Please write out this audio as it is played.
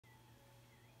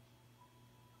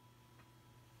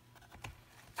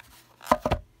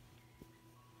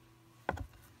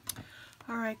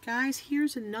Alright guys,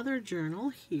 here's another journal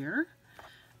here.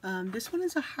 This one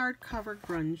is a hardcover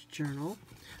grunge journal.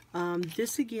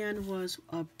 This again was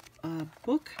a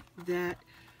book that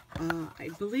I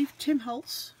believe Tim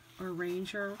Holtz or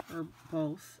Ranger or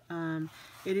both.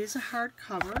 It is a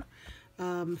hardcover.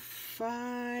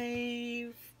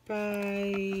 5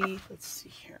 by, let's see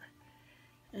here,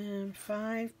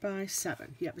 5 by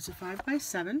 7. Yep, it's a 5 by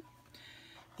 7.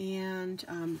 And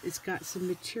it's got some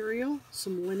material,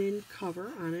 some linen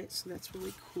cover on it, so that's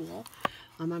really cool.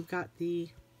 I've got the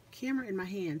camera in my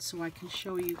hand so I can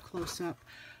show you close up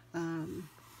a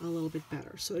little bit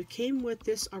better. So it came with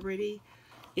this already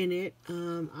in it.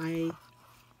 I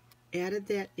added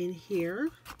that in here.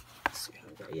 Let's see how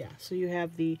I got, yeah, so you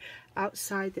have the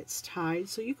outside that's tied,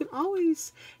 so you can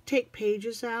always take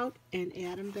pages out and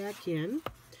add them back in.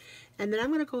 And then I'm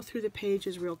going to go through the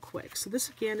pages real quick. So this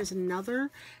again is another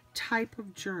type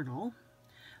of journal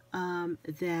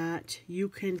that you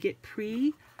can get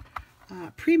pre-made.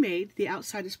 The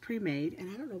outside is pre-made, and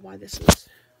I don't know why this is.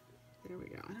 There we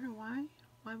go. I don't know why.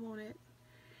 Why won't it?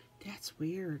 That's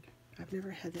weird. I've never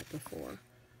had that before.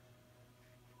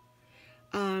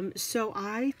 So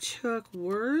I took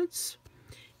words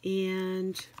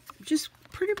and just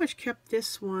pretty much kept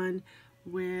this one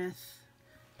with.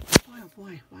 Boy, oh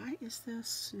boy, why is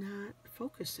this not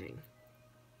focusing?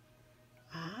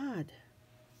 Odd.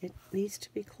 It needs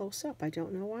to be close up. I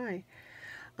don't know why.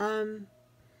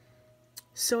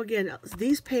 So again,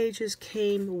 these pages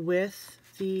came with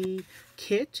the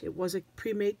kit. It was a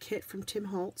pre-made kit from Tim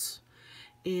Holtz.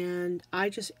 And I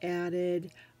just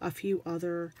added a few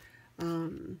other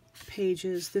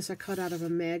pages. This I cut out of a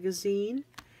magazine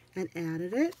and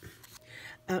added it.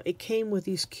 It came with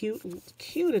these cute,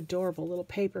 adorable little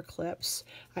paper clips.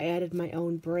 I added my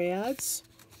own brads.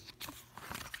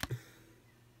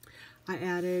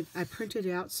 I printed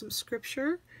out some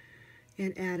scripture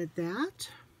and added that.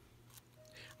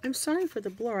 I'm sorry for the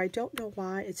blur. I don't know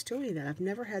why it's doing that. I've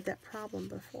never had that problem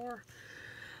before.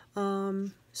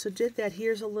 So did that.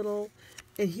 Here's a little,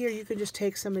 and here you can just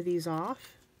take some of these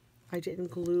off. I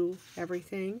didn't glue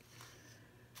everything.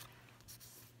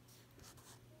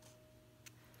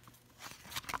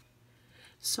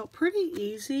 So pretty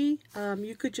easy.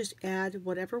 You could just add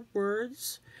whatever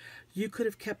words. You could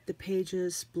have kept the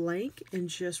pages blank and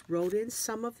just wrote in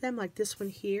some of them, like this one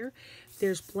here.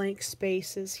 There's blank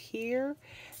spaces here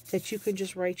that you can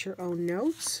just write your own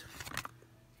notes.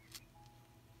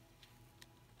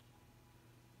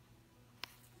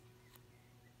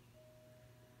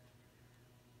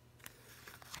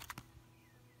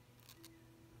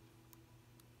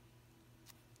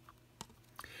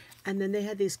 And then they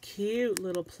had these cute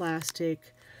little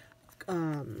plastic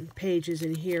pages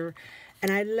in here.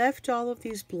 And I left all of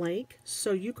these blank,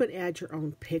 so you can add your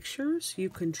own pictures, you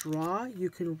can draw, you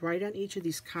can write on each of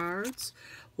these cards,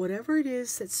 whatever it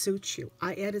is that suits you.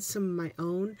 I added some of my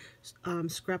own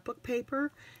scrapbook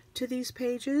paper to these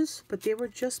pages, but they were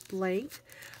just blank.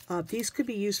 These could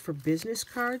be used for business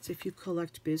cards if you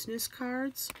collect business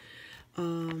cards,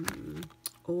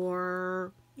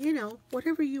 or you know,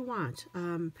 whatever you want.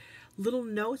 Little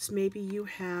notes, maybe you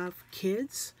have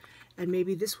kids, and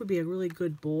maybe this would be a really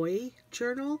good boy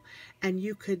journal, and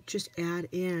you could just add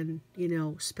in, you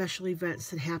know, special events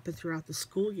that happen throughout the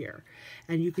school year,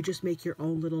 and you could just make your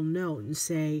own little note and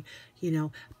say, you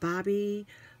know, Bobby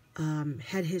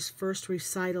had his first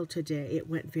recital today. It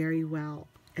went very well,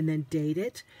 and then date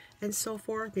it and so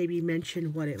forth. Maybe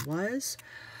mention what it was.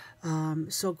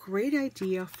 So great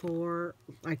idea for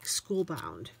like school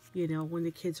bound, you know, when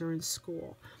the kids are in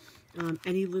school.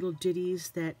 Any little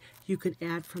ditties that you can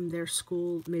add from their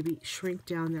school, maybe shrink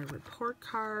down their report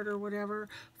card or whatever,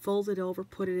 fold it over,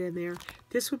 put it in there.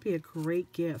 This would be a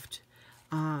great gift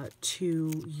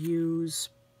to use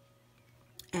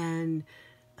and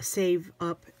save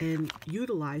up and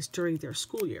utilize during their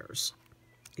school years.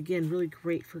 Again, really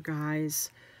great for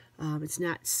guys. It's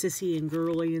not sissy and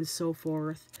girly and so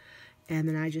forth. And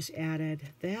then I just added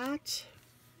that.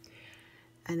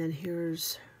 And then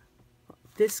here's,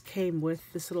 this came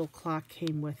with, this little clock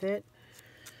came with it.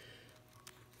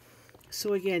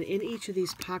 So again, in each of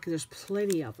these pockets, there's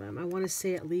plenty of them. I want to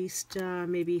say at least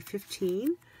maybe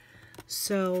 15.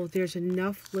 So there's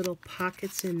enough little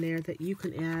pockets in there that you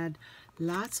can add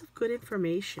lots of good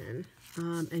information.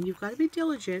 And you've got to be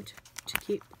diligent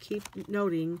to keep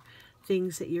noting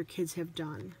things that your kids have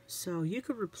done. So you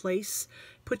could replace,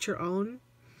 put your own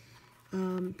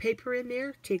paper in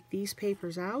there, take these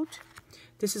papers out.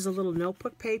 This is a little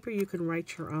notebook paper. You can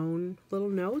write your own little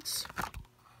notes.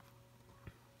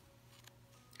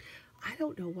 I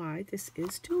don't know why this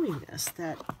is doing this,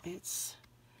 that it's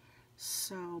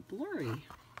so blurry.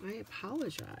 I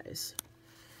apologize.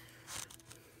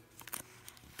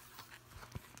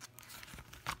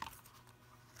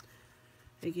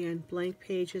 Again, blank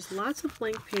pages. Lots of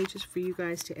blank pages for you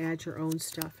guys to add your own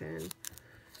stuff in.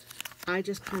 I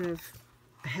just kind of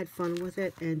had fun with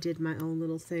it and did my own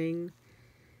little thing.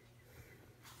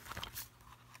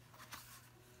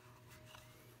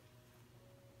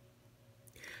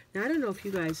 Now, I don't know if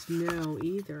you guys know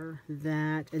either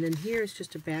that, and then here's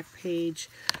just a back page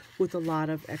with a lot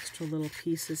of extra little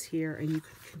pieces here, and you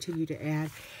can continue to add.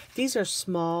 These are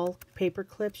small paper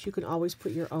clips. You can always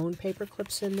put your own paper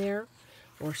clips in there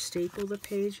or staple the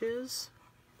pages.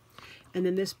 And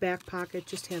then this back pocket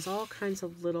just has all kinds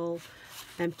of little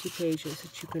empty pages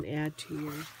that you can add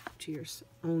to your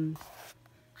own,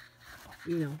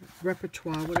 you know,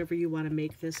 repertoire, whatever you want to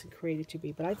make this and create it to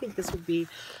be. But I think this would be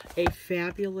a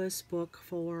fabulous book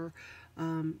for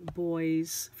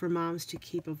boys, for moms to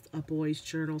keep a boy's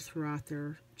journal throughout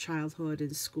their childhood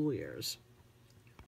and school years.